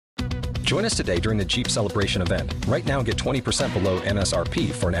Join us today during the Jeep Celebration event. Right now, get 20% below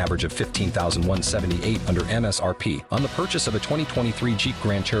MSRP for an average of $15,178 under MSRP on the purchase of a 2023 Jeep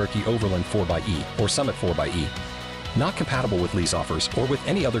Grand Cherokee Overland 4xE or Summit 4xE. Not compatible with lease offers or with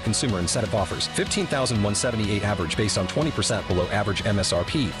any other consumer incentive offers. $15,178 average based on 20% below average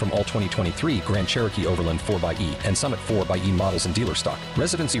MSRP from all 2023 Grand Cherokee Overland 4xE and Summit 4xE models in dealer stock.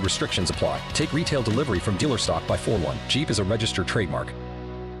 Residency restrictions apply. Take retail delivery from dealer stock by 4/1. Jeep is a registered trademark.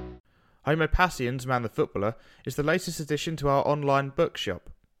 Homo Passion's Man the Footballer is the latest addition to our online bookshop.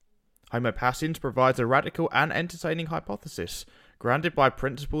 Homo Passions provides a radical and entertaining hypothesis, grounded by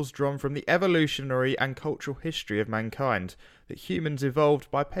principles drawn from the evolutionary and cultural history of mankind, that humans evolved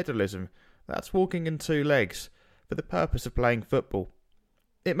bipedalism, that's walking in two legs, for the purpose of playing football.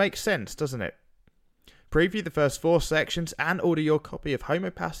 It makes sense, doesn't it? Preview the first 4 sections and order your copy of Homo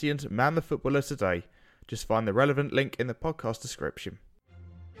Passion's Man the Footballer today. Just find the relevant link in the podcast description.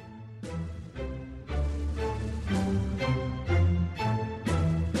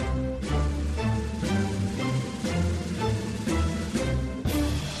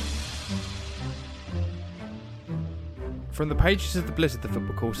 From the pages of the Blizzard, the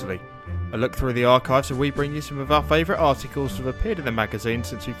Football Quarterly, a look through the archives where we bring you some of our favourite articles that have appeared in the magazine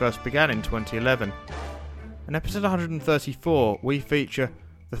since we first began in 2011. In episode 134, we feature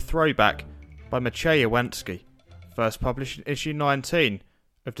The Throwback by Maciej Lewandowski, first published in issue 19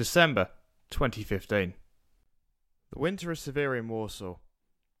 of December 2015. The winter is severe in Warsaw.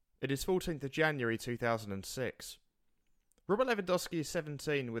 It is 14th of January 2006. Robert Lewandowski is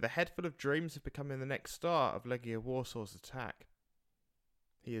 17 with a head full of dreams of becoming the next star of Legia Warsaw's attack.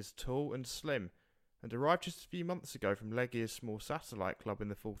 He is tall and slim and arrived just a few months ago from Legia's small satellite club in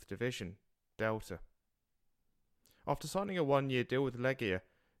the 4th Division, Delta. After signing a 1-year deal with Legia,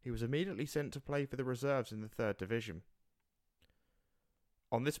 he was immediately sent to play for the reserves in the 3rd Division.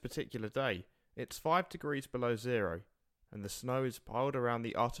 On this particular day, it's 5 degrees below zero and the snow is piled around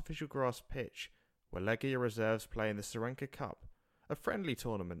the artificial grass pitch where Legia reserves play in the Syrenka Cup, a friendly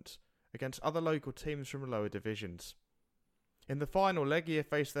tournament against other local teams from lower divisions. In the final, Legia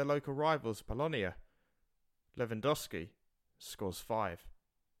face their local rivals Polonia. Lewandowski scores 5.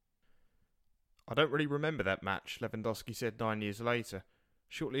 "I don't really remember that match," Lewandowski said 9 years later,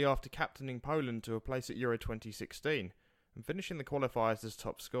 shortly after captaining Poland to a place at Euro 2016 and finishing the qualifiers as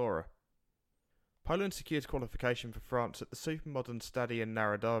top scorer. Poland secured qualification for France at the supermodern Stadion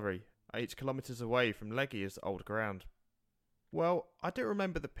Narodowy, 8 kilometres away from Legia's old ground. "Well, I do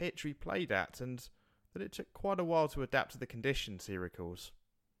remember the pitch we played at and that it took quite a while to adapt to the conditions," he recalls.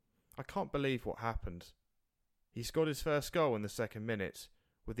 "I can't believe what happened." He scored his first goal in the 2nd minute,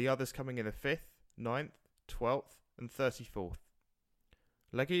 with the others coming in the 5th, 9th, 12th and 34th.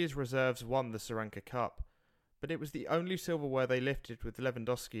 Legia's reserves won the Syrenka Cup, but it was the only silverware they lifted with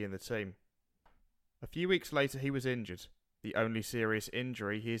Lewandowski in the team. A few weeks later he was injured, the only serious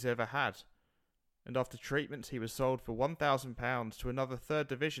injury he has ever had, and after treatment he was sold for £1,000 to another 3rd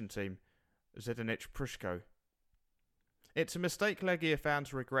Division team, Zenit Pruszko. It's a mistake Legia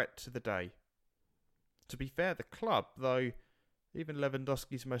fans regret to the day. To be fair, the club, though even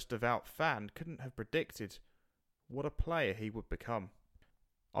Lewandowski's most devout fan, couldn't have predicted what a player he would become.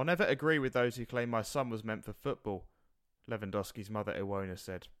 "I'll never agree with those who claim my son was meant for football," Lewandowski's mother Iwona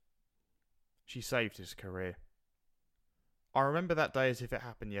said. She saved his career. "I remember that day as if it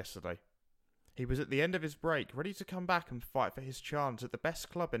happened yesterday. He was at the end of his break, ready to come back and fight for his chance at the best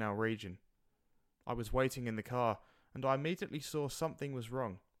club in our region. I was waiting in the car, and I immediately saw something was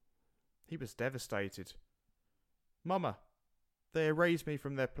wrong. He was devastated. 'Mama, they erased me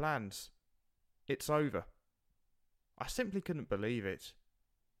from their plans. It's over.' I simply couldn't believe it."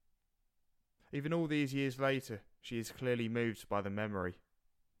 Even all these years later, she is clearly moved by the memory.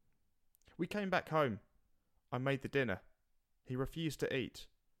 "We came back home. I made the dinner. He refused to eat.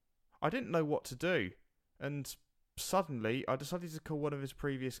 I didn't know what to do, and suddenly I decided to call one of his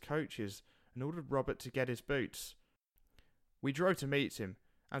previous coaches and ordered Robert to get his boots. We drove to meet him,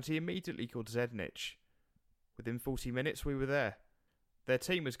 and he immediately called Zenit. Within 40 minutes we were there. Their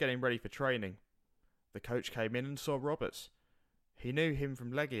team was getting ready for training. The coach came in and saw Robert. He knew him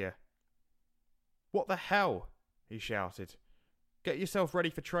from Legia. 'What the hell?' he shouted. 'Get yourself ready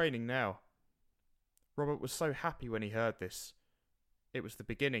for training now.' Robert was so happy when he heard this. It was the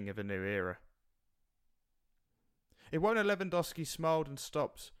beginning of a new era." Iwona Lewandowski smiled and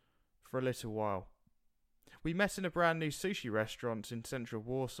stopped for a little while. "We met in a brand new sushi restaurant in central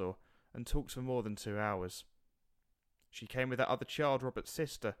Warsaw and talked for more than 2 hours. She came with her other child, Robert's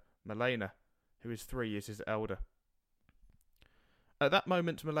sister, Milena, who is 3 years his elder. At that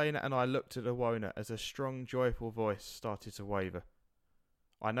moment, Milena and I looked at Iwona as her strong, joyful voice started to waver.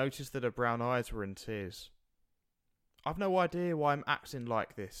 I noticed that her brown eyes were in tears. "I've no idea why I'm acting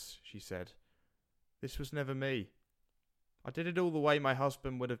like this," she said. "This was never me. I did it all the way my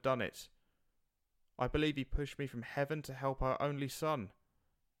husband would have done it. I believe he pushed me from heaven to help our only son."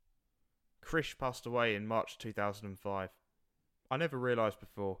 Krish passed away in March 2005. I never realised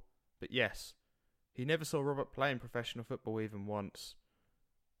before, but yes, he never saw Robert play in professional football even once.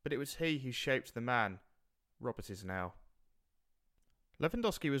 But it was he who shaped the man Robert is now.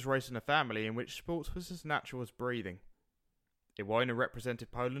 Lewandowski was raised in a family in which sports was as natural as breathing. Iwona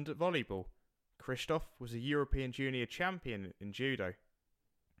represented Poland at volleyball. Krzysztof was a European junior champion in judo.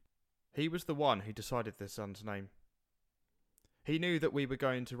 He was the one who decided their son's name. He knew that we were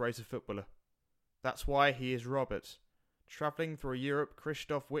going to raise a footballer. That's why he is Robert. Travelling through Europe,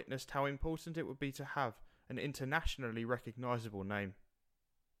 Krzysztof witnessed how important it would be to have an internationally recognisable name.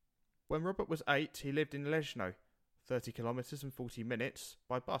 When Robert was 8, he lived in Leszno, 30 kilometres and 40 minutes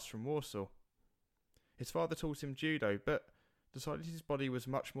by bus from Warsaw. His father taught him judo, but decided his body was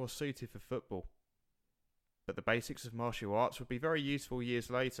much more suited for football. But the basics of martial arts would be very useful years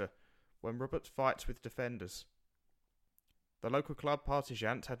later, when Robert fights with defenders. The local club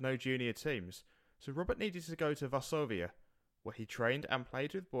Partizan had no junior teams, so Robert needed to go to Varsovia, where he trained and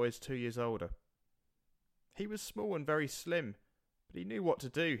played with boys 2 years older. He was small and very slim, but he knew what to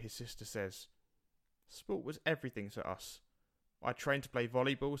do, his sister says. Sport was everything to us. I trained to play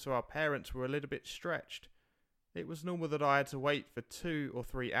volleyball, so our parents were a little bit stretched. It was normal that I had to wait for 2 or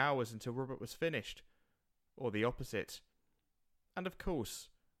 3 hours until Robert was finished, or the opposite. And of course,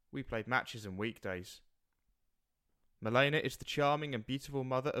 we played matches on weekdays. Milena is the charming and beautiful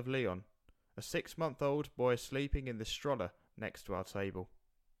mother of Leon, a 6-month-old boy sleeping in the stroller next to our table.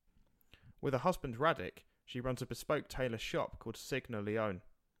 With her husband Radek, she runs a bespoke tailor shop called Signa Leone.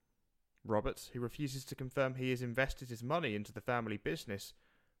 Robert, who refuses to confirm he has invested his money into the family business,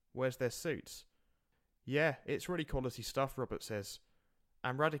 wears their suits. "Yeah, it's really quality stuff," Robert says,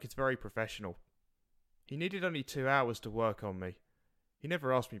 and Radek is very professional. He needed only 2 hours to work on me. He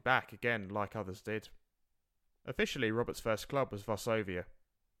never asked me back again like others did. Officially, Robert's first club was Varsovia.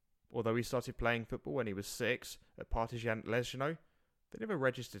 Although he started playing football when he was 6 at Partizan Leszno, they never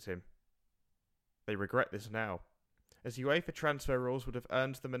registered him. They regret this now, as UEFA transfer rules would have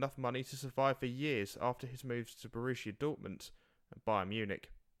earned them enough money to survive for years after his moves to Borussia Dortmund and Bayern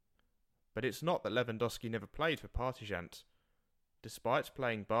Munich. But it's not that Lewandowski never played for Partizan. Despite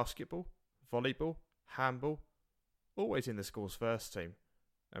playing basketball, volleyball, handball, always in the school's first team,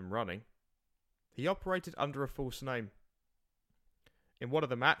 and running, he operated under a false name. In one of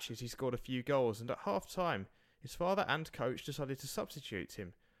the matches he scored a few goals, and at half-time his father and coach decided to substitute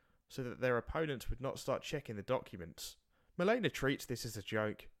him so that their opponents would not start checking the documents. Milena treats this as a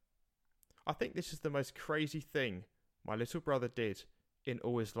joke. "I think this is the most crazy thing my little brother did in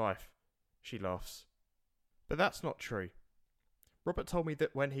all his life," she laughs. But that's not true. Robert told me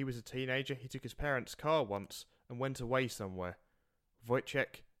that when he was a teenager he took his parents' car once and went away somewhere.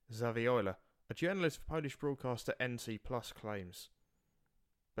 Wojciech Zawiola, a journalist for Polish broadcaster NC Plus, claims.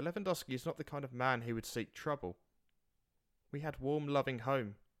 But Lewandowski is not the kind of man who would seek trouble. "We had warm, loving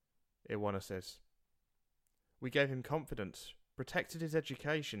home," Iwona says. "We gave him confidence, protected his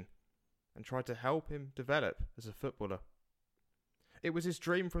education, and tried to help him develop as a footballer. It was his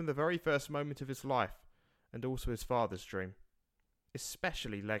dream from the very first moment of his life, and also his father's dream,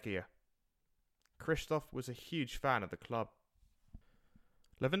 especially Legia. Krzysztof was a huge fan of the club."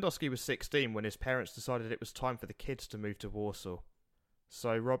 Lewandowski was 16 when his parents decided it was time for the kids to move to Warsaw.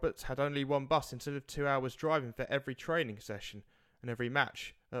 So Robert had only one bus instead of 2 hours driving for every training session and every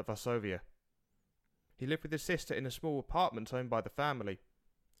match at Varsovia. He lived with his sister in a small apartment owned by the family.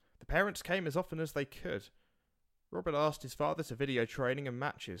 The parents came as often as they could. Robert asked his father to video training and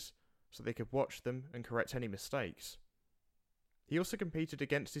matches so they could watch them and correct any mistakes. He also competed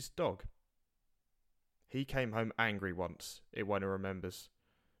against his dog. He came home angry once, Iwona remembers,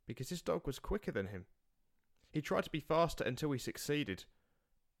 because his dog was quicker than him. He tried to be faster until he succeeded.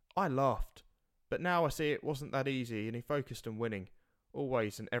 I laughed, but now I see it wasn't that easy and he focused on winning,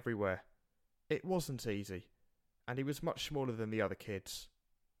 always and everywhere. It wasn't easy, and he was much smaller than the other kids.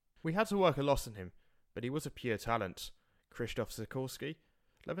 We had to work a lot on him, but he was a pure talent. Krzysztof Sikorski,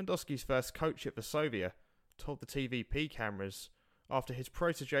 Lewandowski's first coach at Varsovia, told the TVP cameras after his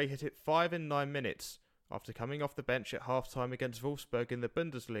protege had hit 5 in 9 minutes after coming off the bench at half-time against Wolfsburg in the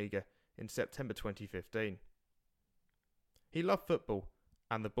Bundesliga in September 2015. He loved football,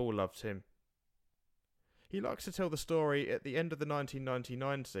 and the ball loved him. He likes to tell the story at the end of the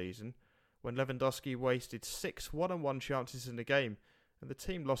 1999 season, when Lewandowski wasted 6 one-on-one chances in the game and the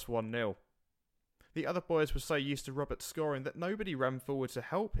team lost 1-0. The other boys were so used to Robert scoring that nobody ran forward to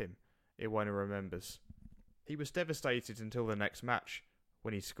help him, Iwana remembers. He was devastated until the next match,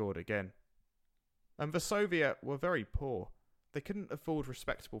 when he scored again. And Varsovia were very poor. They couldn't afford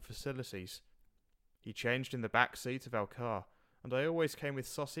respectable facilities. He changed in the back seat of our car, and I always came with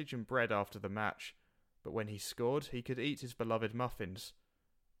sausage and bread after the match, but when he scored he could eat his beloved muffins.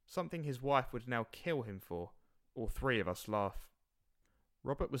 Something his wife would now kill him for. All three of us laugh.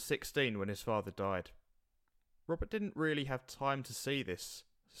 Robert was 16 when his father died. Robert didn't really have time to see this,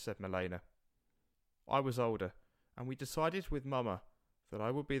 said Milena. I was older, and we decided with Mama that I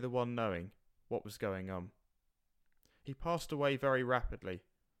would be the one knowing what was going on. He passed away very rapidly.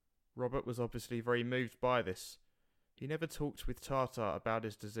 Robert was obviously very moved by this. He never talked with Tata about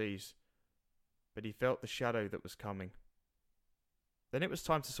his disease, but he felt the shadow that was coming. Then it was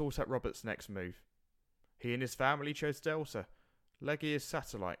time to sort out Robert's next move. He and his family chose Delta, Legia's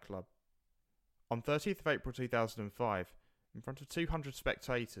satellite club. On 30th of April 2005, in front of 200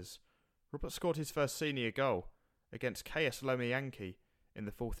 spectators, Robert scored his first senior goal against KS Lomianki in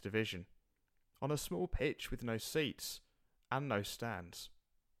the 4th Division, on a small pitch with no seats and no stands.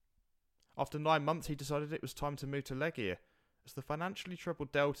 After 9 months he decided it was time to move to Legia, as the financially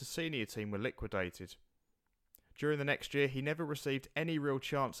troubled Delta senior team were liquidated. During the next year he never received any real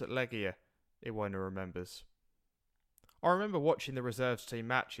chance at Legia, Iwana remembers. I remember watching the reserves team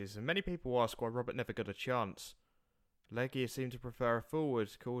matches, and many people ask why Robert never got a chance. Legia seemed to prefer a forward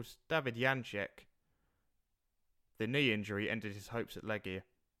called David Janček. The knee injury ended his hopes at Legia.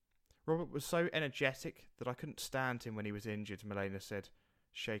 Robert was so energetic that I couldn't stand him when he was injured, Milena said,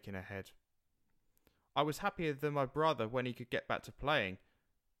 shaking her head. I was happier than my brother when he could get back to playing,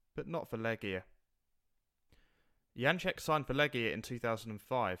 but not for Legia. Janček signed for Legia in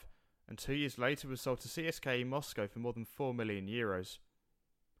 2005, and 2 years later was sold to CSKA Moscow for more than €4 million.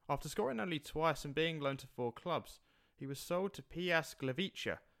 After scoring only twice and being loaned to 4 clubs, he was sold to Piast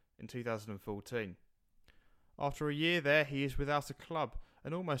Gliwice in 2014. After a year there, he is without a club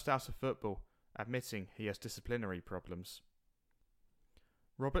and almost out of football, admitting he has disciplinary problems.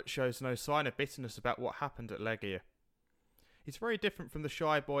 Robert shows no sign of bitterness about what happened at Legia. He's very different from the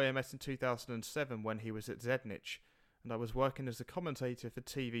shy boy I met in 2007 when he was at Zednic, and I was working as a commentator for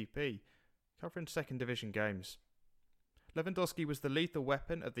TVP, covering 2nd Division games. Lewandowski was the lethal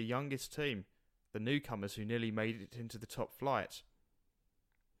weapon of the youngest team, the newcomers who nearly made it into the top flight.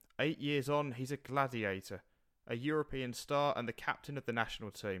 8 years on, he's a gladiator, a European star and the captain of the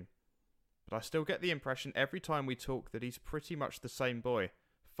national team. But I still get the impression every time we talk that he's pretty much the same boy,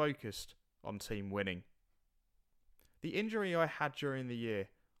 focused on team winning. The injury I had during the year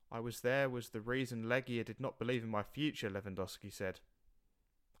I was the reason Legia did not believe in my future, Lewandowski said.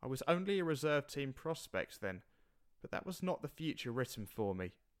 I was only a reserve team prospect then, but that was not the future written for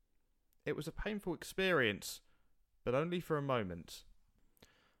me. It was a painful experience, but only for a moment.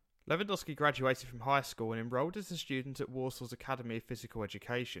 Lewandowski graduated from high school and enrolled as a student at Warsaw's Academy of Physical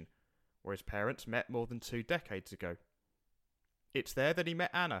Education, where his parents met more than 2 decades ago. It's there that he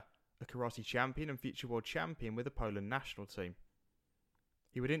met Anna, a karate champion and future world champion with the Poland national team.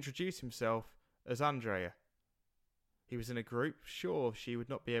 He would introduce himself as Andrea. He was in a group, sure she would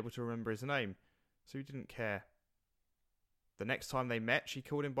not be able to remember his name, so he didn't care. The next time they met, she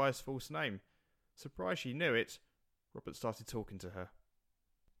called him by his false name. Surprised she knew it, Robert started talking to her.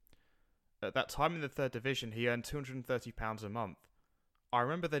 At that time in the 3rd Division, he earned £230 a month. I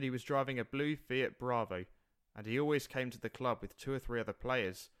remember that he was driving a blue Fiat Bravo, and he always came to the club with 2 or 3 other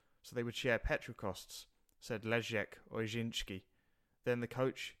players, so they would share petrol costs, said Leszek Ojinski, then the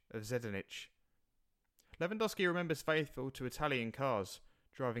coach of Zednic. Lewandowski remembers faithful to Italian cars,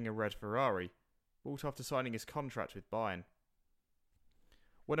 driving a red Ferrari, bought after signing his contract with Bayern.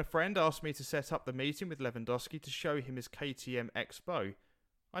 When a friend asked me to set up the meeting with Lewandowski to show him his KTM Expo,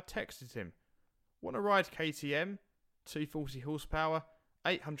 I texted him, "Want to ride KTM? 240 horsepower,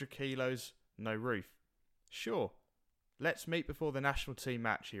 800 kilos, no roof." "Sure. Let's meet before the national team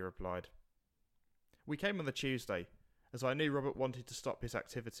match," he replied. We came on the Tuesday, as I knew Robert wanted to stop his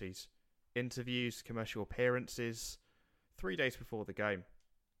activities, interviews, commercial appearances, 3 days before the game.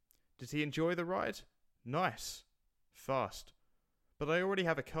 Did he enjoy the ride? Nice. Fast. But I already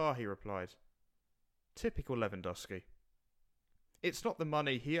have a car, he replied. Typical Lewandowski. It's not the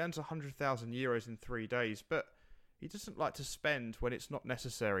money, he earns €100,000 in 3 days, but he doesn't like to spend when it's not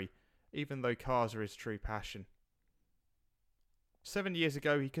necessary, even though cars are his true passion. 7 years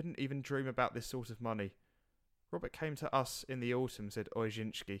ago he couldn't even dream about this sort of money. Robert came to us in the autumn, said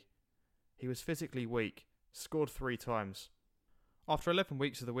Ojinski. He was physically weak, scored 3 times. After 11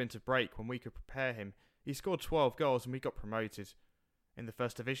 weeks of the winter break, when we could prepare him, he scored 12 goals and we got promoted. In the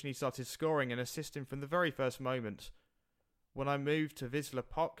first division he started scoring and assisting from the very first moment. When I moved to Wisła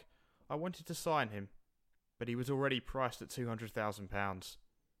Płock, I wanted to sign him, but he was already priced at £200,000.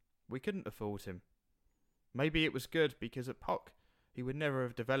 We couldn't afford him. Maybe it was good, because at Płock he would never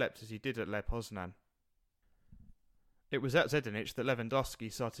have developed as he did at Lech Poznan. It was at Zeddenic that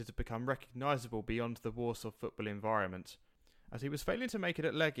Lewandowski started to become recognisable beyond the Warsaw football environment. As he was failing to make it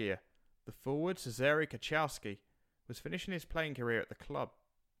at Legia, the forward Cezary Kaczowski was finishing his playing career at the club.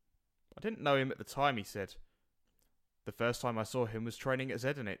 I didn't know him at the time, he said. The first time I saw him was training at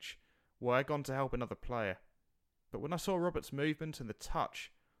Zeddenic, where I had gone to help another player. But when I saw Robert's movement and the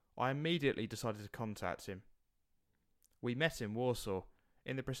touch, I immediately decided to contact him. We met in Warsaw,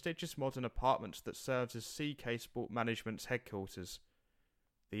 in the prestigious modern apartment that serves as CK Sport Management's headquarters.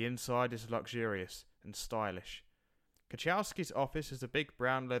 The inside is luxurious and stylish. Kaczowski's office has a big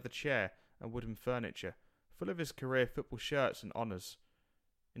brown leather chair and wooden furniture, full of his career football shirts and honours.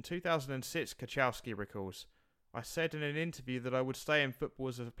 In 2006, Kaczowski recalls, I said in an interview that I would stay in football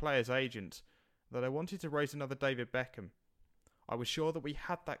as a player's agent, that I wanted to raise another David Beckham. I was sure that we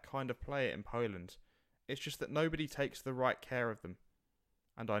had that kind of player in Poland. It's just that nobody takes the right care of them.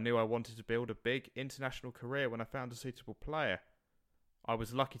 And I knew I wanted to build a big international career when I found a suitable player. I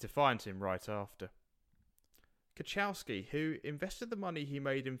was lucky to find him right after. Kaczowski, who invested the money he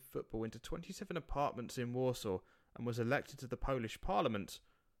made in football into 27 apartments in Warsaw and was elected to the Polish Parliament,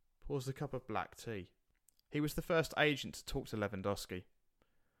 pours a cup of black tea. He was the first agent to talk to Lewandowski.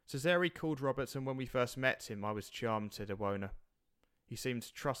 Cezary called Roberts, and when we first met him I was charmed, said Iwona. He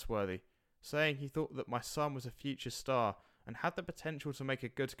seemed trustworthy, saying he thought that my son was a future star and had the potential to make a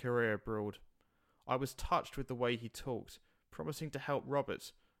good career abroad. I was touched with the way he talked, promising to help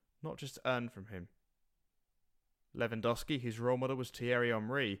Roberts, not just earn from him. Lewandowski, whose role model was Thierry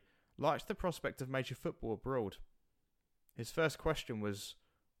Henry, liked the prospect of major football abroad. His first question was,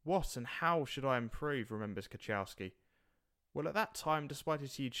 what and how should I improve, remembers Kaczowski. Well, at that time, despite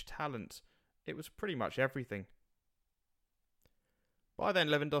his huge talent, it was pretty much everything. By then,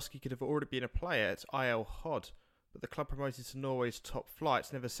 Lewandowski could have already been a player at IL Hod, but the club promoted to Norway's top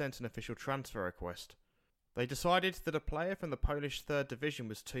flight never sent an official transfer request. They decided that a player from the Polish third division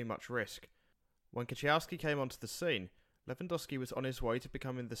was too much risk. When Kaczowski came onto the scene, Lewandowski was on his way to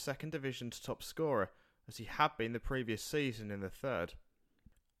becoming the second division's top scorer, as he had been the previous season in the third.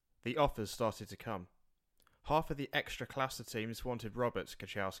 The offers started to come. Half of the extra-class teams wanted Roberts,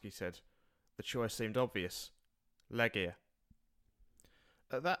 Kaczowski said. The choice seemed obvious. Legia.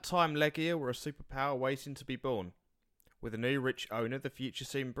 At that time, Legia were a superpower waiting to be born. With a new rich owner, the future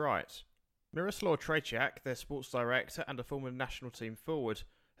seemed bright. Miroslav Trejčák, their sports director and a former national team forward,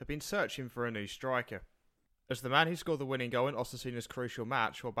 had been searching for a new striker. As the man who scored the winning goal in Osasuna's crucial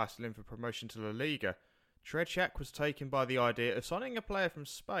match while battling for promotion to La Liga, Trejčák was taken by the idea of signing a player from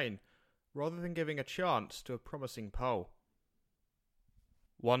Spain rather than giving a chance to a promising Pole.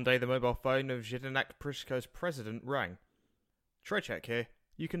 One day the mobile phone of Zdeněk Priško's president rang. Trejčák here.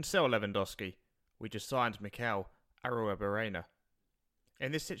 You can sell Lewandowski. We just signed Mikel Arruabarrena.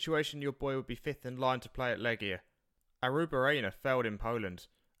 In this situation your boy would be fifth in line to play at Legia. Arruabarrena failed in Poland,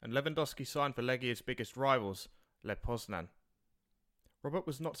 and Lewandowski signed for Legia's biggest rivals, Lech Poznan. Robert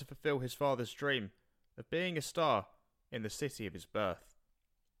was not to fulfil his father's dream of being a star in the city of his birth.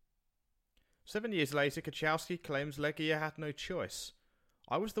 7 years later, Kaczowski claims Legia had no choice.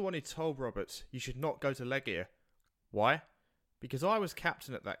 I was the one who told Robert, you should not go to Legia. Why? Because I was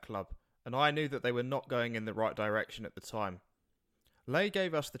captain at that club, and I knew that they were not going in the right direction at the time. Lej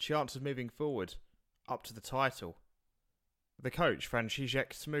gave us the chance of moving forward, up to the title. The coach,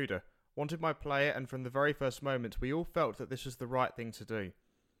 Franciszek Smuda, wanted my player, and from the very first moment we all felt that this was the right thing to do.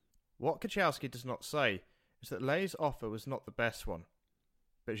 What Kaczowski does not say is that Lej's offer was not the best one.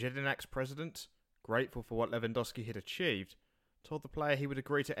 But Zdeněk's president, grateful for what Lewandowski had achieved, told the player he would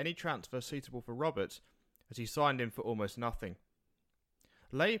agree to any transfer suitable for Robert, as he signed him for almost nothing.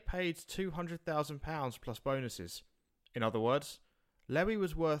 Lej paid £200,000 plus bonuses. In other words, Lewy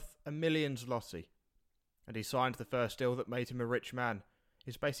was worth £1 million zloty, and he signed the first deal that made him a rich man.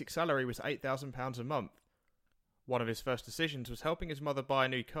 His basic salary was £8,000 a month. One of his first decisions was helping his mother buy a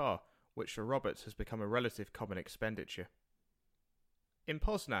new car, which for Robert has become a relative common expenditure. In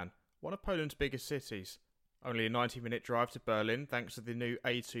Poznan, one of Poland's biggest cities, only a 90-minute drive to Berlin thanks to the new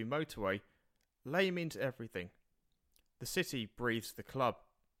A2 motorway, Lej means everything. The city breathes the club.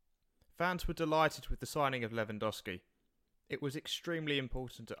 Fans were delighted with the signing of Lewandowski. It was extremely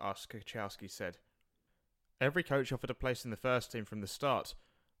important to us, Kaczowski said. Every coach offered a place in the first team from the start,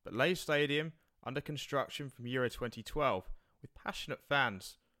 but Lej Stadium, under construction from Euro 2012, with passionate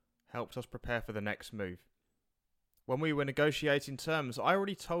fans, helped us prepare for the next move. When we were negotiating terms, I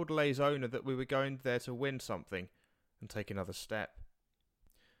already told Leigh's owner that we were going there to win something and take another step.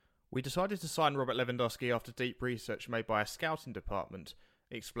 We decided to sign Robert Lewandowski after deep research made by a scouting department,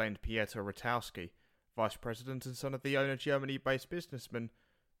 explained Pietro Ratowski, vice president and son of the owner Germany-based businessman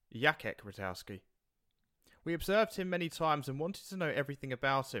Jacek Ratowski. We observed him many times and wanted to know everything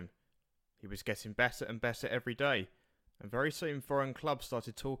about him. He was getting better and better every day, and very soon foreign clubs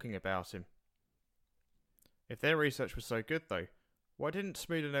started talking about him. If their research was so good though, why didn't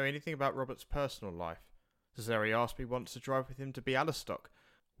Smuda know anything about Robert's personal life? Cesare asked me once to drive with him to Bialystok,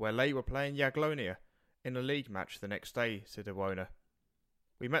 where Ley were playing Jagiellonia in a league match the next day, said Iwona.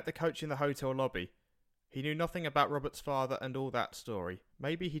 We met the coach in the hotel lobby. He knew nothing about Robert's father and all that story.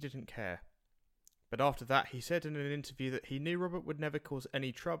 Maybe he didn't care. But after that he said in an interview that he knew Robert would never cause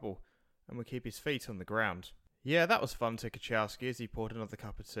any trouble and would keep his feet on the ground. Yeah, that was fun, said Kaczowski as he poured another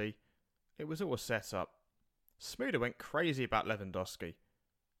cup of tea. It was all a set-up. Smuda went crazy about Lewandowski,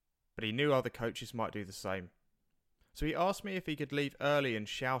 but he knew other coaches might do the same. So he asked me if he could leave early and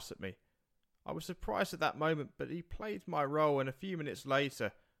shout at me. I was surprised at that moment, but he played my role, and a few minutes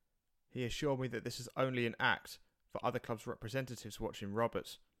later he assured me that this is only an act for other clubs' representatives watching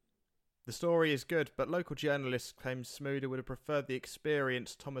Robert. The story is good, but local journalists claim Smuda would have preferred the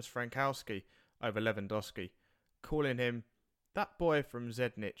experienced Thomas Frankowski over Lewandowski, calling him that boy from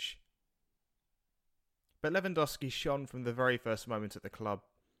Zednich. But Lewandowski shone from the very first moment at the club.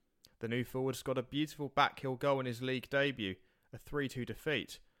 The new forward scored a beautiful backheel goal in his league debut, a 3-2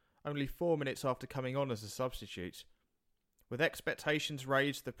 defeat, only 4 minutes after coming on as a substitute. With expectations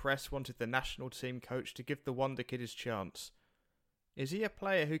raised, the press wanted the national team coach to give the wonder kid his chance. Is he a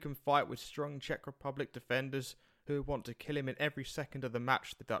player who can fight with strong Czech Republic defenders who would want to kill him in every second of the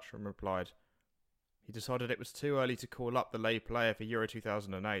match, the Dutchman replied. He decided it was too early to call up the Ley player for Euro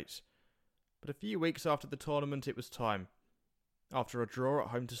 2008. But a few weeks after the tournament it was time. After a draw at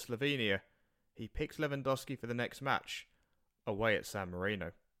home to Slovenia, he picked Lewandowski for the next match, away at San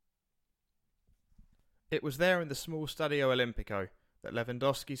Marino. It was there in the small Stadio Olimpico that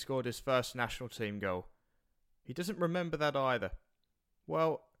Lewandowski scored his first national team goal. He doesn't remember that either.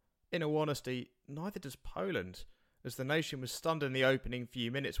 Well, in all honesty, neither does Poland, as the nation was stunned in the opening few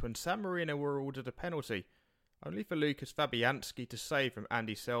minutes when San Marino were ordered a penalty, only for Lukas Fabianski to save from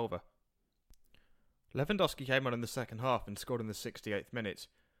Andy Silva. Lewandowski came on in the second half and scored in the 68th minute,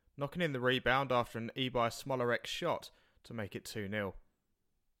 knocking in the rebound after an Ibay Smolarek shot to make it 2-0.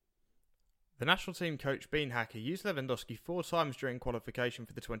 The national team coach Bean Hacker used Lewandowski 4 times during qualification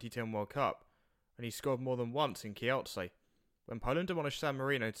for the 2010 World Cup, and he scored more than once in Kielce, when Poland demolished San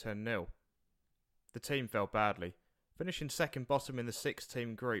Marino 10-0. The team fell badly, finishing second bottom in the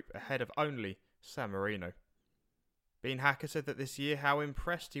 6-team group ahead of only San Marino. Bean Hacker said that this year how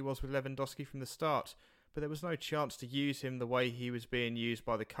impressed he was with Lewandowski from the start, but there was no chance to use him the way he was being used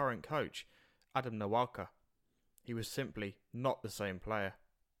by the current coach, Adam Nawalka. He was simply not the same player.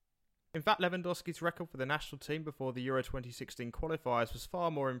 In fact, Lewandowski's record for the national team before the Euro 2016 qualifiers was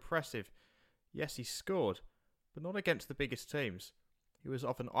far more impressive. Yes, he scored, but not against the biggest teams. He was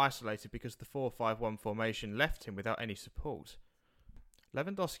often isolated because the 4-5-1 formation left him without any support.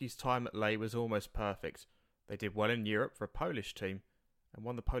 Lewandowski's time at Ley was almost perfect. They did well in Europe for a Polish team and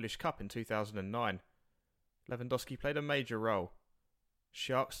won the Polish Cup in 2009. Lewandowski played a major role.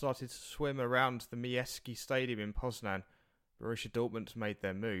 Sharks started to swim around the Miejski Stadium in Poznan. Borussia Dortmund made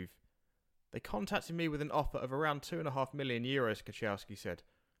their move. They contacted me with an offer of around €2.5 million, Kaczowski said.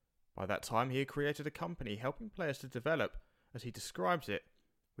 By that time he had created a company helping players to develop, as he describes it,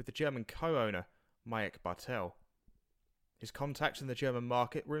 with the German co-owner Maek Bartel. His contacts in the German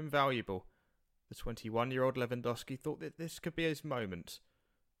market were invaluable. The 21-year-old Lewandowski thought that this could be his moment,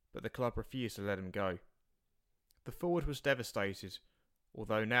 but the club refused to let him go. The forward was devastated,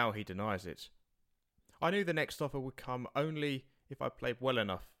 although now he denies it. I knew the next offer would come only if I played well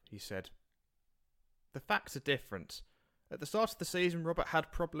enough, he said. The facts are different. At the start of the season, Robert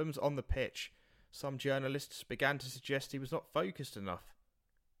had problems on the pitch. Some journalists began to suggest he was not focused enough.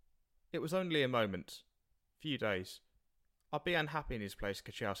 It was only a moment. Few days. I'd be unhappy in his place,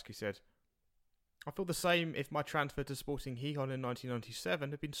 Kaczowski said. I feel the same if my transfer to Sporting Gijón in 1997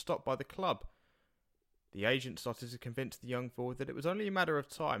 had been stopped by the club. The agent started to convince the young forward that it was only a matter of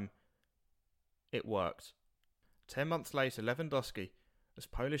time. It worked. 10 months later, Lewandowski, as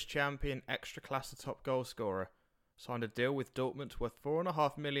Polish champion Ekstraklasa top goal scorer, signed a deal with Dortmund worth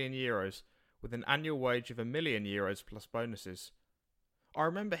 €4.5 million with an annual wage of €1 million plus bonuses. I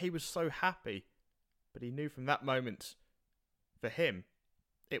remember he was so happy, but he knew from that moment, for him,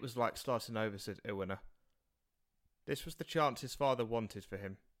 it was like starting over, said Iwona. This was the chance his father wanted for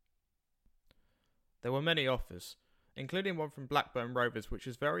him. There were many offers. including one from Blackburn Rovers, which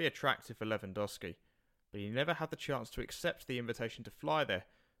was very attractive for Lewandowski, but he never had the chance to accept the invitation to fly there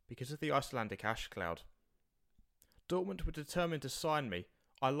because of the Icelandic ash cloud. Dortmund were determined to sign me.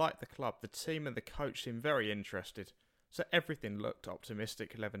 I liked the club, the team and the coach seemed very interested, so everything looked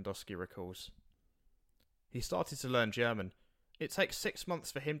optimistic, Lewandowski recalls. He started to learn German. It takes 6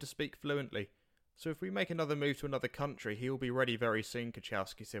 months for him to speak fluently, so if we make another move to another country, he will be ready very soon,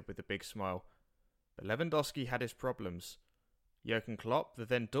 Kaczowski said with a big smile. But Lewandowski had his problems. Jurgen Klopp, the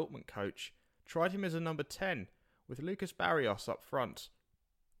then Dortmund coach, tried him as a number 10, with Lucas Barrios up front.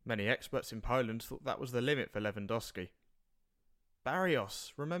 Many experts in Poland thought that was the limit for Lewandowski.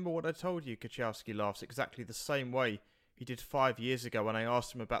 Barrios, remember what I told you, Kaczowski laughs exactly the same way he did 5 years ago when I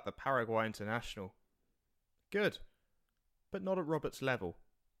asked him about the Paraguay international. Good, but not at Robert's level.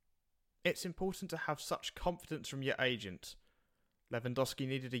 It's important to have such confidence from your agent. Lewandowski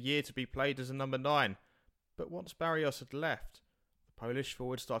needed a year to be played as a number 9, but once Barrios had left, the Polish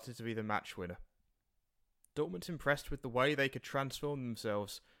forward started to be the match winner. Dortmund impressed with the way they could transform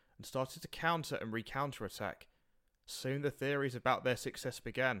themselves and started to counter and re-counter-attack. Soon the theories about their success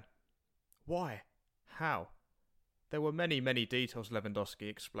began. Why? How? There were many details, Lewandowski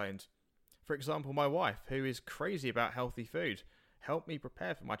explained. For example, my wife, who is crazy about healthy food, helped me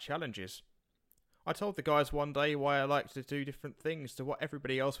prepare for my challenges. I told the guys one day why I liked to do different things to what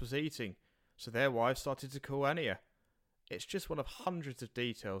everybody else was eating, so their wives started to call Ania. It's just one of hundreds of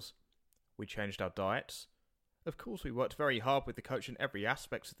details. We changed our diets. Of course, we worked very hard with the coach in every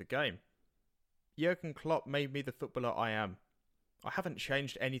aspect of the game. Jurgen Klopp made me the footballer I am. I haven't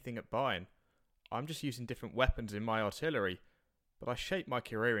changed anything at Bayern. I'm just using different weapons in my artillery, but I shaped my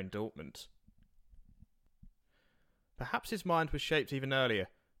career in Dortmund. Perhaps his mind was shaped even earlier,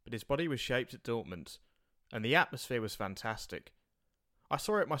 but his body was shaped at Dortmund, and the atmosphere was fantastic. I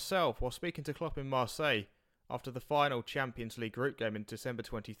saw it myself while speaking to Klopp in Marseille after the final Champions League group game in December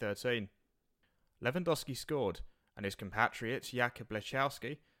 2013. Lewandowski scored, and his compatriots Jakub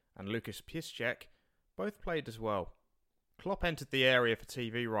Lewandowski and Lukas Piszczek both played as well. Klopp entered the area for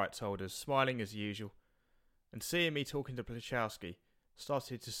TV rights holders, smiling as usual, and seeing me talking to Lewandowski,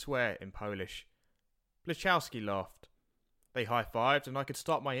 started to swear in Polish. Lewandowski laughed. They high-fived and I could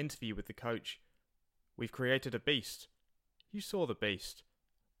start my interview with the coach. We've created a beast. You saw the beast.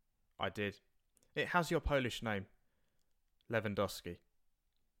 I did. It has your Polish name. Lewandowski.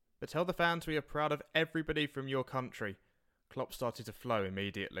 But tell the fans we are proud of everybody from your country. Klopp started to flow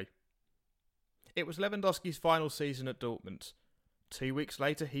immediately. It was Lewandowski's final season at Dortmund. 2 weeks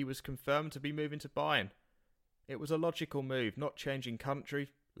later he was confirmed to be moving to Bayern. It was a logical move, not changing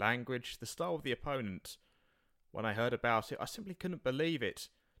country, language, the style of the opponent. When I heard about it, I simply couldn't believe it.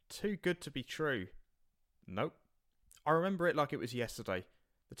 Too good to be true. Nope. I remember it like it was yesterday,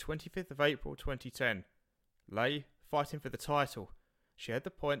 the 25th of April 2010. Ley, fighting for the title, shared the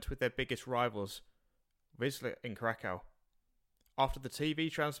point with their biggest rivals, Wisla in Krakow. After the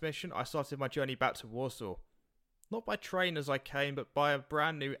TV transmission, I started my journey back to Warsaw. Not by train as I came, but by a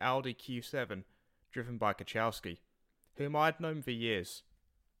brand new Audi Q7, driven by Kaczowski, whom I had known for years.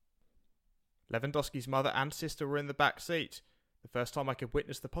 Lewandowski's mother and sister were in the back seat, the first time I could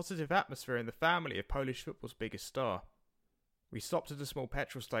witness the positive atmosphere in the family of Polish football's biggest star. We stopped at a small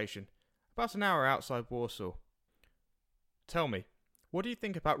petrol station, about an hour outside Warsaw. Tell me, what do you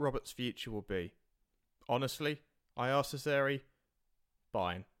think about Robert's future will be? Honestly, I asked Cesare.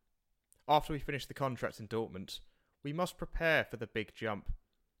 Bayern. After we finish the contract in Dortmund, we must prepare for the big jump.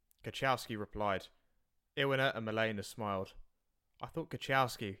 Kaczowski replied. Iwana and Milena smiled. I thought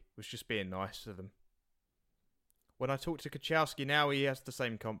Kaczowski was just being nice to them. When I talk to Kaczowski now, he has the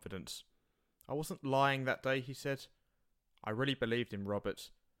same confidence. I wasn't lying that day, he said. I really believed in Robert.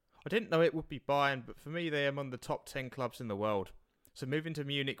 I didn't know it would be Bayern, but for me they are among the top 10 clubs in the world, so moving to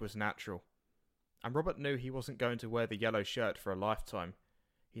Munich was natural. And Robert knew he wasn't going to wear the yellow shirt for a lifetime.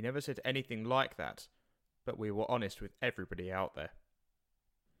 He never said anything like that, but we were honest with everybody out there.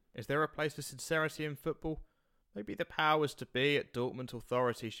 Is there a place for sincerity in football? Maybe the powers to be at Dortmund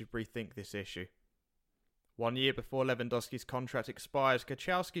authority should rethink this issue. 1 year before Lewandowski's contract expires,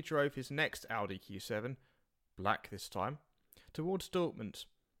 Kaczowski drove his next Audi Q7, black this time, towards Dortmund.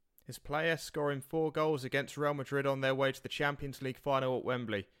 His player scoring 4 goals against Real Madrid on their way to the Champions League final at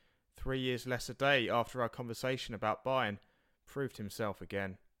Wembley, 3 years less a day after our conversation about Bayern, proved himself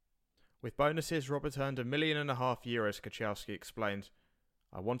again. With bonuses, Robert earned €1.5 million, Kaczowski explained.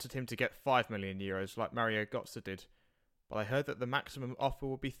 I wanted him to get €5 million like Mario Götze did, but I heard that the maximum offer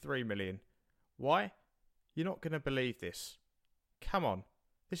would be €3 million. Why? You're not going to believe this. Come on,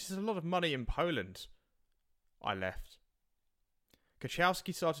 this is a lot of money in Poland. I left.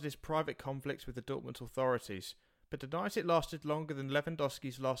 Kaczowski started his private conflicts with the Dortmund authorities, but denies it lasted longer than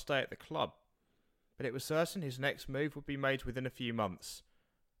Lewandowski's last day at the club. But it was certain his next move would be made within a few months.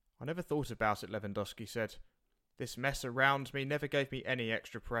 "I never thought about it," Lewandowski said. "This mess around me never gave me any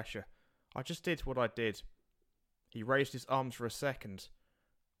extra pressure. I just did what I did." He raised his arms for a second.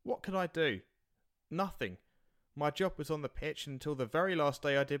 "What could I do? Nothing. My job was on the pitch, and until the very last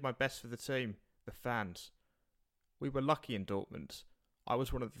day I did my best for the team, the fans. We were lucky in Dortmund. I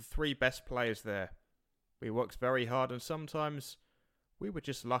was one of the 3 best players there. We worked very hard, and sometimes we were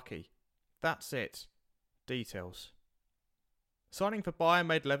just lucky. That's it. Details." Signing for Bayern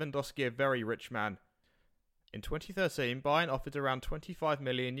made Lewandowski a very rich man. In 2013, Bayern offered around €25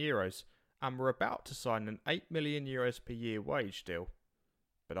 million and were about to sign an €8 million per year wage deal.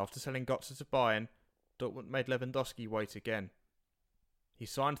 But after selling Götze to Bayern, Dortmund made Lewandowski wait again. He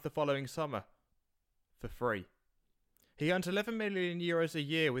signed the following summer for free. He earned €11 million a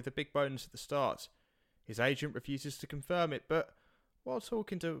year with a big bonus at the start. His agent refuses to confirm it, but while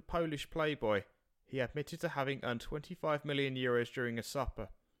talking to a Polish playboy, he admitted to having earned €25 million during a supper,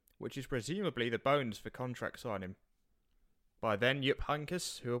 which is presumably the bonus for contract signing. By then, Jupp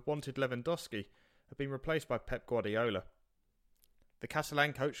Heynckes, who had wanted Lewandowski, had been replaced by Pep Guardiola. The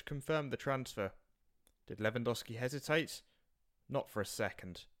Catalan coach confirmed the transfer. Did Lewandowski hesitate? Not for a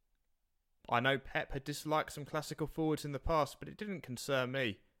second. "I know Pep had disliked some classical forwards in the past, but it didn't concern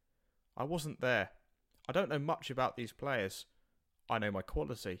me. I wasn't there. I don't know much about these players. I know my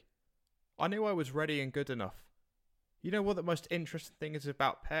quality. I knew I was ready and good enough. You know what the most interesting thing is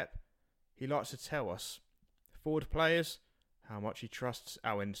about Pep? He likes to tell us, forward players, how much he trusts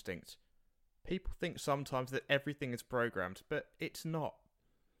our instinct. People think sometimes that everything is programmed, but it's not.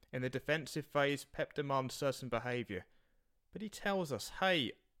 In the defensive phase, Pep demands certain behaviour. But he tells us,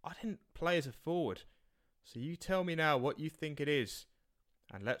 hey, I didn't play as a forward, so you tell me now what you think it is,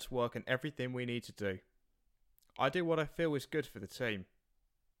 and let's work on everything we need to do. I do what I feel is good for the team."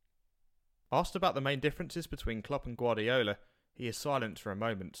 Asked about the main differences between Klopp and Guardiola, he is silent for a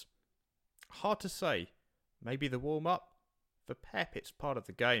moment. "Hard to say. Maybe the warm-up? For Pep, it's part of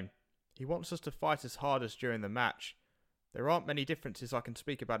the game. He wants us to fight as hard as during the match. There aren't many differences I can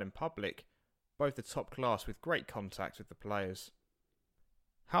speak about in public. Both are top class with great contact with the players."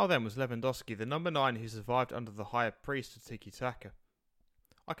 How then was Lewandowski the number 9 who survived under the higher priest of tiki-taka?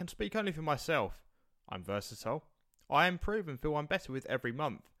 "I can speak only for myself. I'm versatile. I improve and feel I'm better with every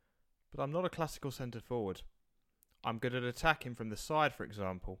month. But I'm not a classical centre forward. I'm good at attacking from the side, for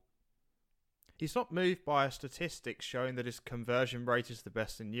example." He's not moved by statistics showing that his conversion rate is the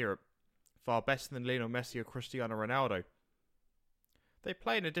best in Europe, far better than Lionel Messi or Cristiano Ronaldo. They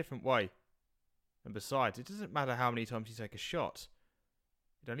play in a different way. And besides, it doesn't matter how many times you take a shot.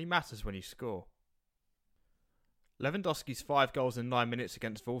 It only matters when you score. Lewandowski's 5 goals in 9 minutes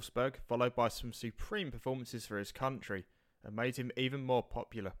against Wolfsburg, followed by some supreme performances for his country, and made him even more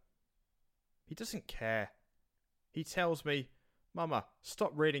popular. He doesn't care. He tells me, "Mama,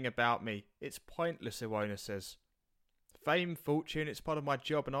 stop reading about me. It's pointless," Iwona says. "Fame, fortune, it's part of my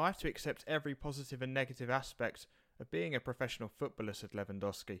job, and I have to accept every positive and negative aspect of being a professional footballer," said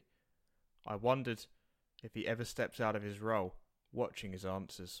Lewandowski. I wondered if he ever steps out of his role, watching his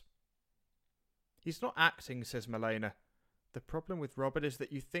answers. "He's not acting," says Milena. "The problem with Robert is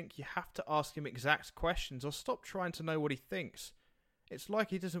that you think you have to ask him exact questions or stop trying to know what he thinks. It's like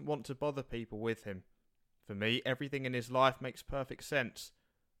he doesn't want to bother people with him. For me, everything in his life makes perfect sense.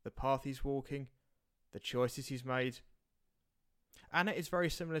 The path he's walking, the choices he's made. Anna is very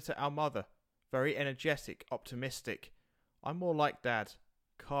similar to our mother, very energetic, optimistic. I'm more like Dad,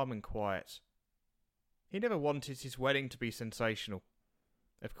 calm and quiet. He never wanted his wedding to be sensational.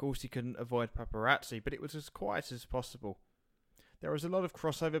 Of course he couldn't avoid paparazzi, but it was as quiet as possible. There is a lot of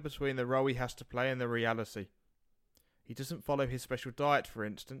crossover between the role he has to play and the reality. He doesn't follow his special diet, for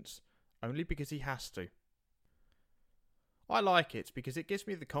instance, only because he has to. I like it because it gives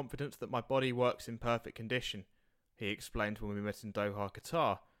me the confidence that my body works in perfect condition," he explained when we met in Doha,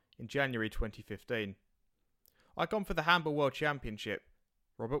 Qatar, in January 2015. "I'd gone for the Handball World Championship.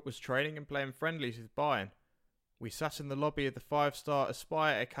 Robert was training and playing friendlies with Bayern. We sat in the lobby of the 5-star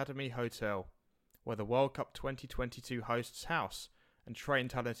Aspire Academy Hotel, where the World Cup 2022 hosts house, and train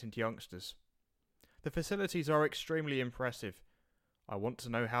talented youngsters. The facilities are extremely impressive. I want to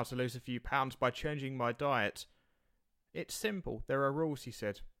know how to lose a few pounds by changing my diet. It's simple, there are rules," he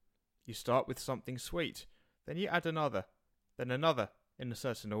said. "You start with something sweet, then you add another, then another, in a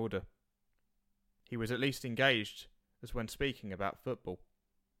certain order." He was at least engaged, as when speaking about football.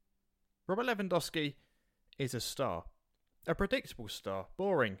 Robert Lewandowski is a star. A predictable star,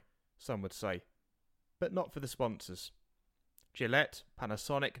 boring, some would say. But not for the sponsors. Gillette,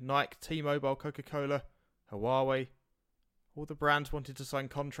 Panasonic, Nike, T-Mobile, Coca-Cola Huawei. All the brands wanted to sign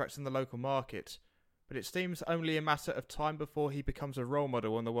contracts in the local market, but it seems only a matter of time before he becomes a role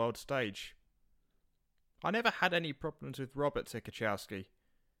model on the world stage. I never had any problems with Robert, said Kachowski.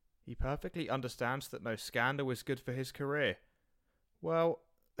 He perfectly understands that no scandal is good for his career. Well,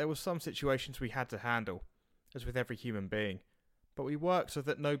 there were some situations we had to handle, as with every human being, but we worked so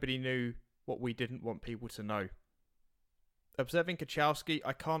that nobody knew what we didn't want people to know. Observing Kachowski,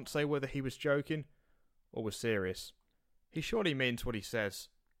 I can't say whether he was joking or was serious. He surely means what he says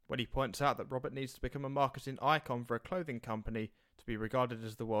when he points out that Robert needs to become a marketing icon for a clothing company to be regarded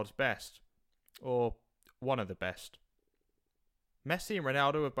as the world's best, or one of the best. Messi and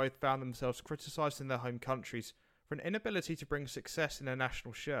Ronaldo have both found themselves criticised in their home countries for an inability to bring success in a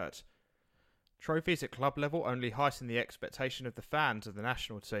national shirt. Trophies at club level only heighten the expectation of the fans of the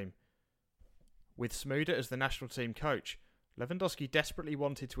national team. With Smuda as the national team coach, Lewandowski desperately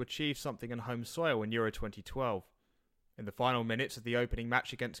wanted to achieve something on home soil in Euro 2012. In the final minutes of the opening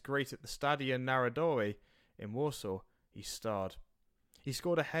match against Greece at the Stadion Narodowy in Warsaw, he starred. He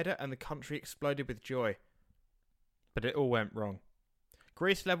scored a header and the country exploded with joy. But it all went wrong.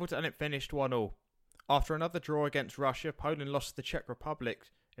 Greece levelled and it finished 1-1. After another draw against Russia, Poland lost to the Czech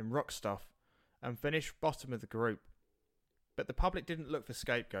Republic in Rockstuff and finished bottom of the group. But the public didn't look for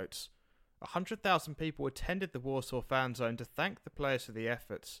scapegoats. 100,000 people attended the Warsaw fan zone to thank the players for the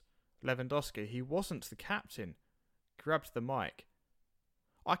efforts. Lewandowski, he wasn't the captain, grabbed the mic.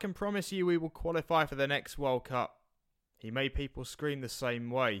 I can promise you we will qualify for the next World Cup. He made people scream the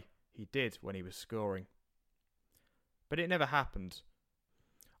same way he did when he was scoring. But it never happened.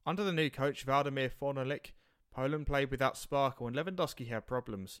 Under the new coach Waldemar Fornalik, Poland played without sparkle and Lewandowski had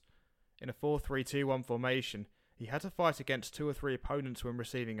problems. In a 4-3-2-1 formation, he had to fight against 2 or 3 opponents when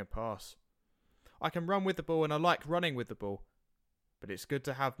receiving a pass. I can run with the ball and I like running with the ball, but it's good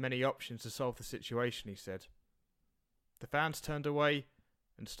to have many options to solve the situation, he said. The fans turned away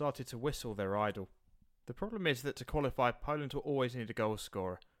and started to whistle their idol. The problem is that to qualify, Poland will always need a goal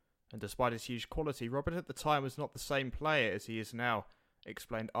scorer, and despite his huge quality, Robert at the time was not the same player as he is now,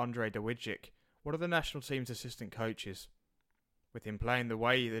 explained Andrzej Dawidzic, one of the national team's assistant coaches. With him playing the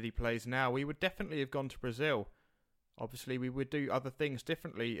way that he plays now, we would definitely have gone to Brazil. Obviously, we would do other things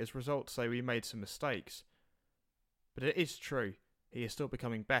differently as results say we made some mistakes. But it is true, he is still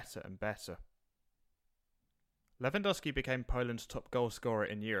becoming better and better. Lewandowski became Poland's top goal scorer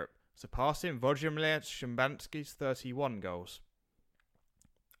in Europe, surpassing Włodzimierz Szymanski's 31 goals.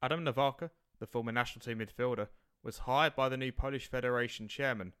 Adam Nawalka, the former national team midfielder, was hired by the new Polish Federation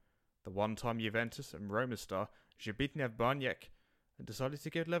chairman, the one-time Juventus and Roma star Zbigniew Boniek, and decided to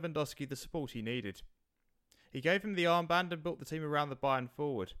give Lewandowski the support he needed. He gave him the armband and built the team around the Bayern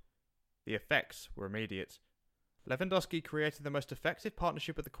forward. The effects were immediate. Lewandowski created the most effective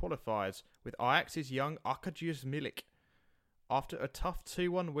partnership at the qualifiers with Ajax's young Arkadiusz Milik. After a tough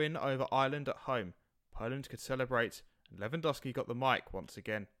 2-1 win over Ireland at home, Poland could celebrate and Lewandowski got the mic once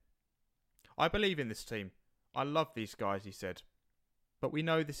again. I believe in this team. I love these guys, he said. But we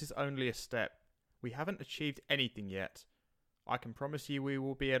know this is only a step. We haven't achieved anything yet. I can promise you we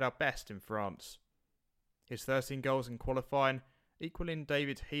will be at our best in France. His 13 goals in qualifying, equaling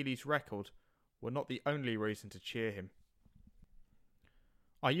David Healy's record, were not the only reason to cheer him.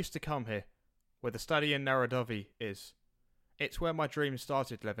 I used to come here, where the Stadion Narodowy is. It's where my dream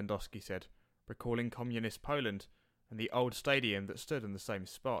started, Lewandowski said, recalling communist Poland and the old stadium that stood in the same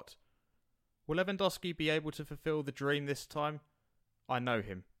spot. Will Lewandowski be able to fulfill the dream this time? I know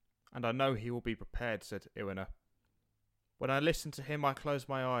him, and I know he will be prepared, said Iwana. When I listened to him, I closed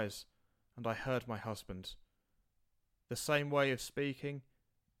my eyes, and I heard my husband. The same way of speaking,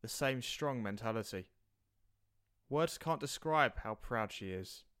 the same strong mentality. Words can't describe how proud she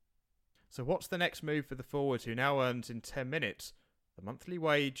is. So what's the next move for the forward who now earns in 10 minutes the monthly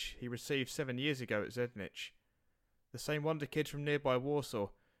wage he received 7 years ago at Zednich? The same wonder kid from nearby Warsaw,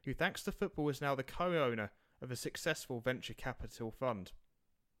 who thanks to football is now the co-owner of a successful venture capital fund.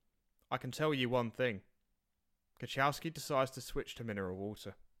 I can tell you one thing. Kachowski decides to switch to mineral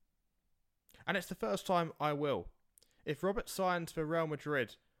water. And it's the first time I will. If Robert signs for Real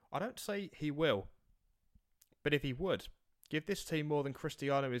Madrid, I don't say he will. But if he would, give this team more than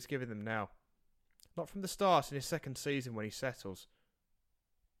Cristiano is giving them now. Not from the start in his second season when he settles.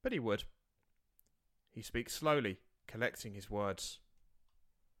 But he would. He speaks slowly, collecting his words.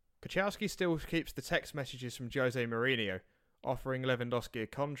 Kachowski still keeps the text messages from Jose Mourinho, offering Lewandowski a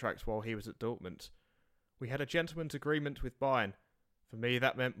contract while he was at Dortmund. We had a gentleman's agreement with Bayern. For me,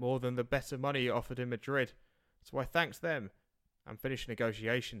 that meant more than the better money offered in Madrid, so I thanked them and finished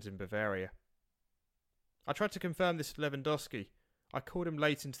negotiations in Bavaria. I tried to confirm this to Lewandowski. I called him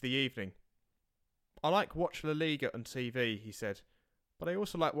late into the evening. I like watch La Liga on TV, he said, but I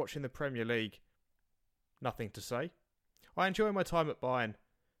also like watching the Premier League. Nothing to say. I enjoy my time at Bayern.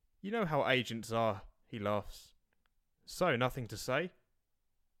 You know how agents are, he laughs. So, nothing to say?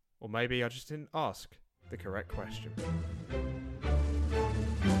 Or maybe I just didn't ask the correct question.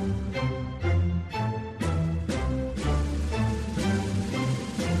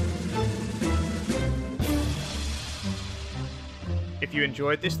 If you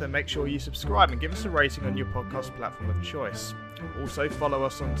enjoyed this, then make sure you subscribe and give us a rating on your podcast platform of choice. Also follow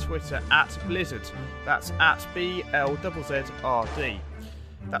us on Twitter @Blizzard. That's @BLZZRD.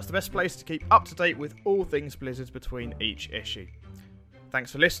 That's the best place to keep up to date with all things Blizzard between each issue.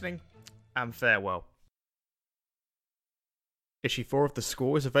 Thanks for listening, and farewell. Issue 4 of The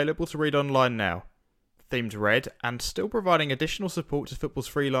Score is available to read online now. Themed red, and still providing additional support to football's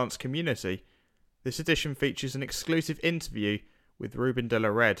freelance community, this edition features an exclusive interview with Ruben de la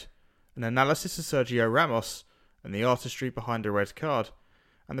Red, an analysis of Sergio Ramos and the artistry behind a red card,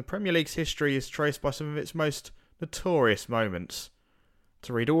 and the Premier League's history is traced by some of its most notorious moments.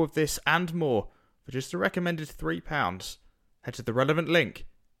 To read all of this and more for just a recommended £3, head to the relevant link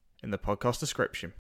in the podcast description.